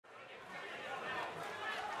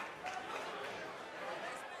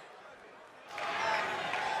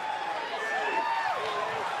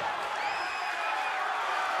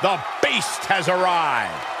The Beast has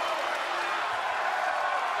arrived.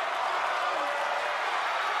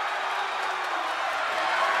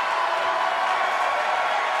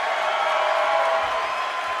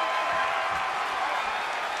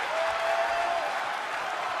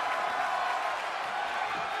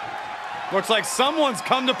 Looks like someone's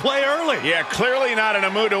come to play early. Yeah, clearly not in a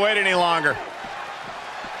mood to wait any longer.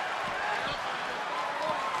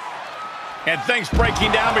 And things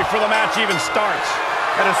breaking down before the match even starts.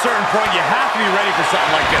 At a certain point, you have to be ready for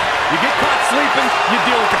something like this. You get caught sleeping, you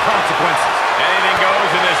deal with the consequences. Anything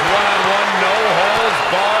goes in this one-on-one,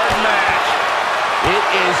 no-holds-barred match. It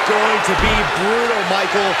is going to be brutal,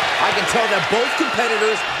 Michael. I can tell that both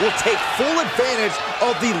competitors will take full advantage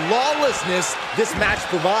of the lawlessness this match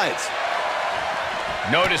provides.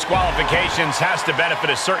 No disqualifications has to benefit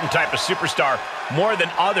a certain type of superstar more than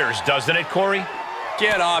others, doesn't it, Corey?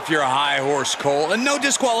 Get off your high horse, Cole. And no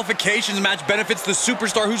disqualifications match benefits the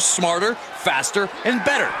superstar who's smarter, faster, and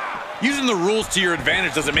better. Using the rules to your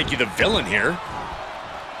advantage doesn't make you the villain here.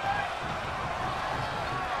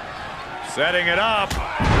 Setting it up.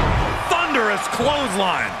 Thunderous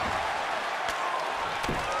clothesline.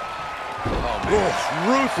 Oh,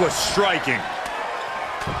 ruthless striking.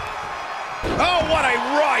 Oh, what a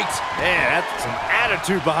right! Man, that's some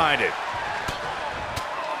attitude behind it.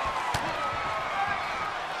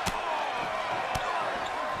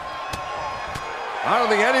 I don't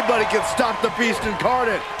think anybody can stop the Beast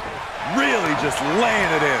incarnate. Really just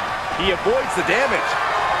laying it in. He avoids the damage.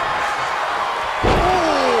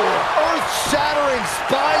 Ooh, earth-shattering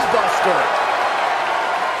spine buster.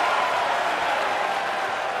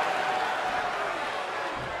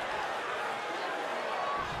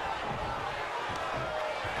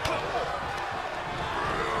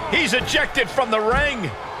 He's ejected from the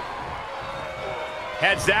ring.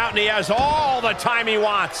 Heads out, and he has all the time he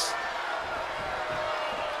wants.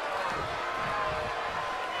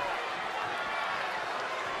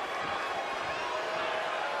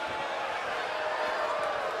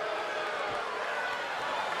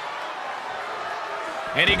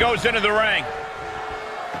 And he goes into the ring.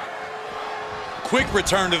 Quick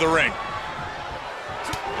return to the ring.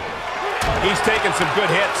 He's taking some good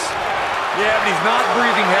hits. Yeah, but he's not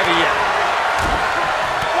breathing heavy yet.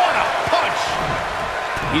 What a punch!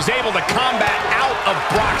 He's able to combat out of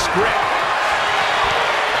Brock's grip.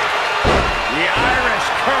 The Irish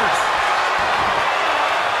curse.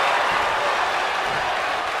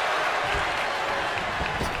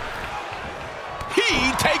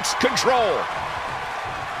 He takes control.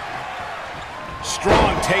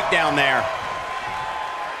 Strong takedown there.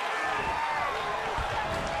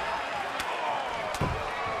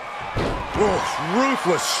 Oof,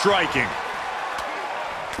 ruthless striking.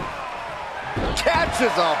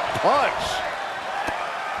 Catches a punch.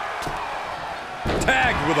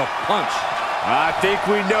 Tagged with a punch. I think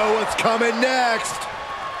we know what's coming next.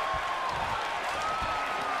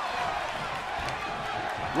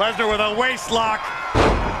 Lesnar with a waist lock.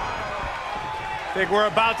 Think we're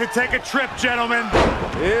about to take a trip, gentlemen.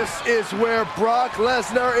 This is where Brock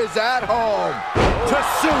Lesnar is at home. To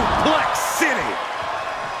Suplex City.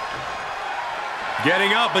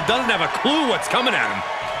 Getting up, but doesn't have a clue what's coming at him.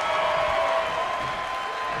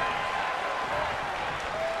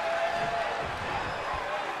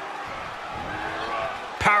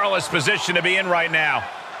 Powerless position to be in right now.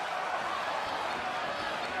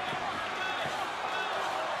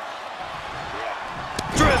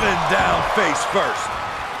 Driven down face first.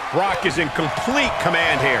 Brock is in complete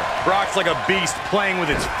command here. Brock's like a beast playing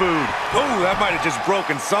with its food. Ooh, that might have just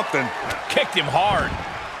broken something. Kicked him hard.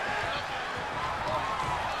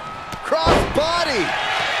 Cross body.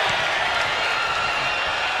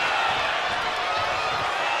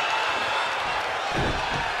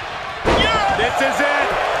 Yeah! This is it.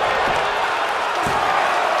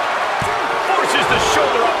 Forces the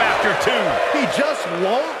shoulder up after two. He just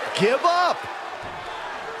won't give up.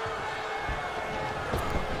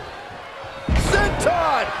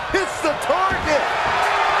 Senton hits the target.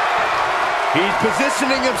 He's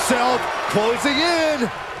positioning himself, closing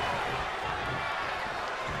in.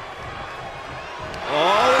 Oh,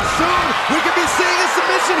 and soon we could be seeing a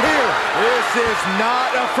submission here. This is not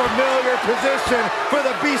a familiar position for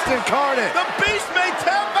the Beast Incarnate. The Beast may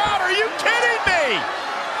tap out. Are you kidding me?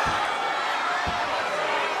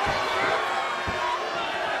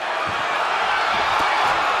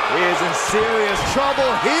 He is in serious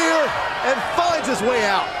trouble here and finds his way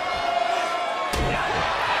out.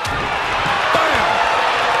 Bam!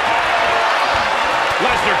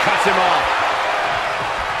 Lesnar cuts him off.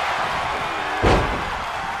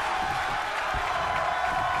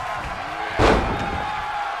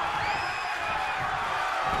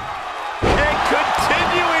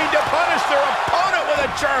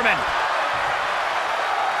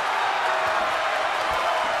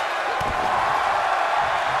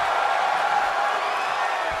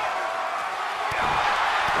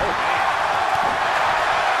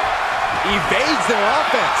 poisons their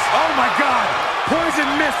offense. Oh my God! Poison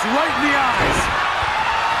mist right in the eyes.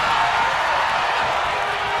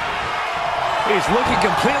 He's looking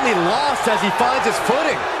completely lost as he finds his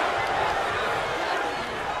footing.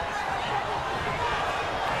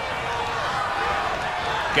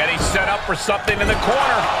 Getting set up for something in the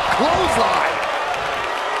corner. Clothesline.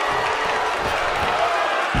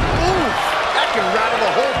 Ooh, that can rattle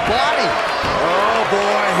the whole body. Oh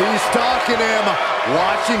boy, he's stalking him,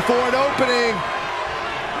 watching for an opening.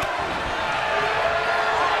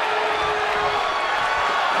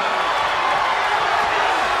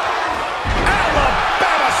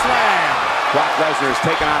 Alabama slam. Brock Lesnar has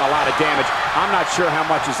taken on a lot of damage. I'm not sure how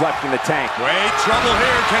much is left in the tank. Wait, trouble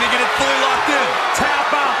here. Can he get it fully locked in?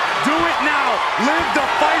 Tap out. Do it now. Live to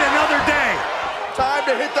fight another day. Time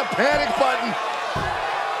to hit the panic button.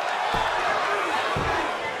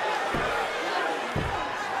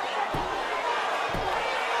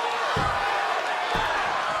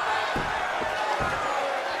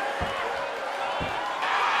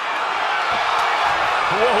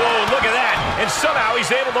 Whoa, look at that. And somehow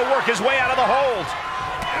he's able to work his way out of the hold.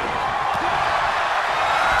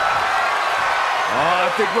 Oh,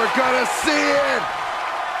 I think we're gonna see it.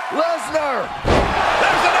 Lesnar.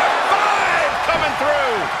 There's an F5 coming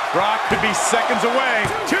through. Brock could be seconds away.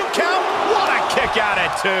 2 count. What a kick out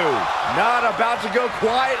at 2. Not about to go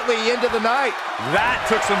quietly into the night. That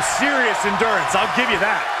took some serious endurance. I'll give you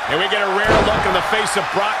that. And we get a rare look in the face of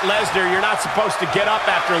Brock Lesnar. You're not supposed to get up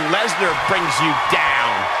after Lesnar brings you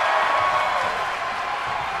down.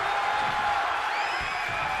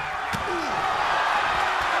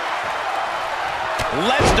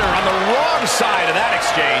 Lesnar on the wrong side of that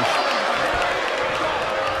exchange.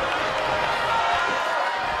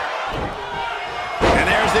 And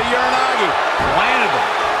there's the Uranagi. Landed him.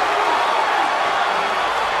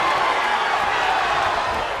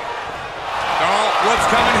 Oh, what's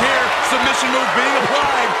coming here? Submission move being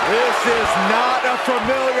applied. This is not a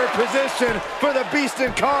familiar position for the Beast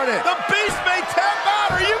Incarnate. The Beast may tap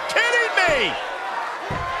out. Are you kidding me?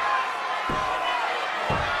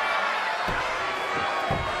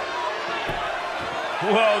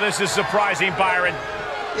 Whoa, this is surprising, Byron.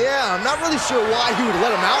 Yeah, I'm not really sure why he would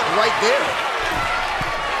let him out right there.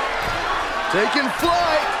 Taking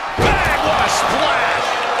flight. Bang, what a splash.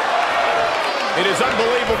 It is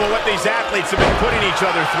unbelievable what these athletes have been putting each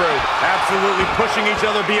other through. Absolutely pushing each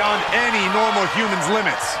other beyond any normal human's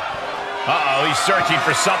limits. Uh-oh, he's searching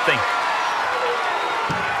for something.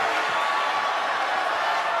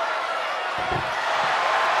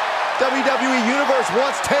 WWE Universe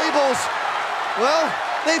wants tables. Well,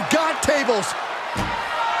 they've got tables.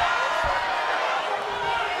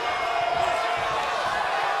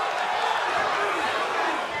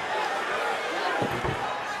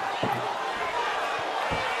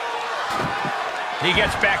 He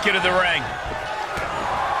gets back into the ring.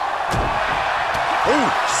 Ooh,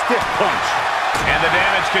 stiff punch. And the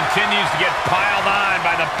damage continues to get piled on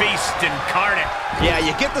by the Beast Incarnate. Yeah,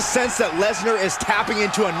 you get the sense that Lesnar is tapping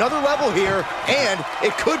into another level here, and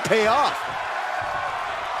it could pay off.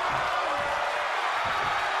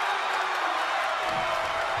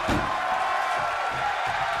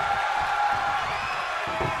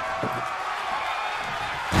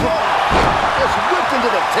 Just whipped into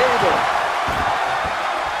the table.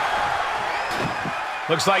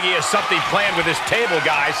 Looks like he has something planned with his table,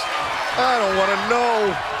 guys. I don't want to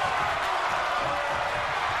know.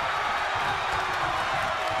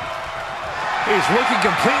 He's looking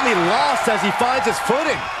completely lost as he finds his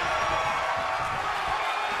footing.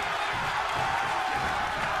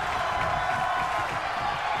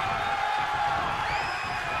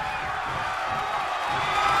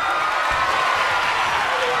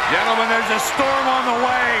 Gentlemen, there's a storm on the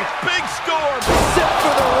way. Big storm. Set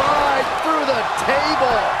for the ride through the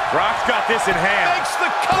table. Brock's got this in hand. Makes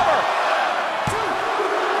the cover.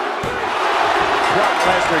 Brock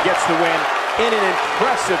Lesnar gets the win in an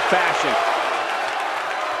impressive fashion.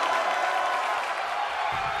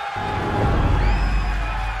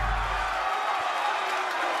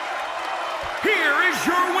 Here is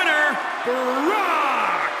your winner,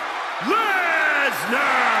 Brock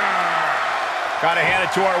Lesnar. Got to hand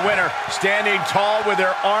it to our winner, standing tall with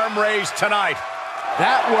their arm raised tonight.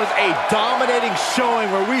 That was a dominating showing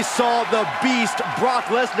where we saw the Beast, Brock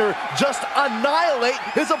Lesnar, just annihilate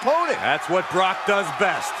his opponent. That's what Brock does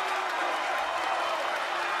best.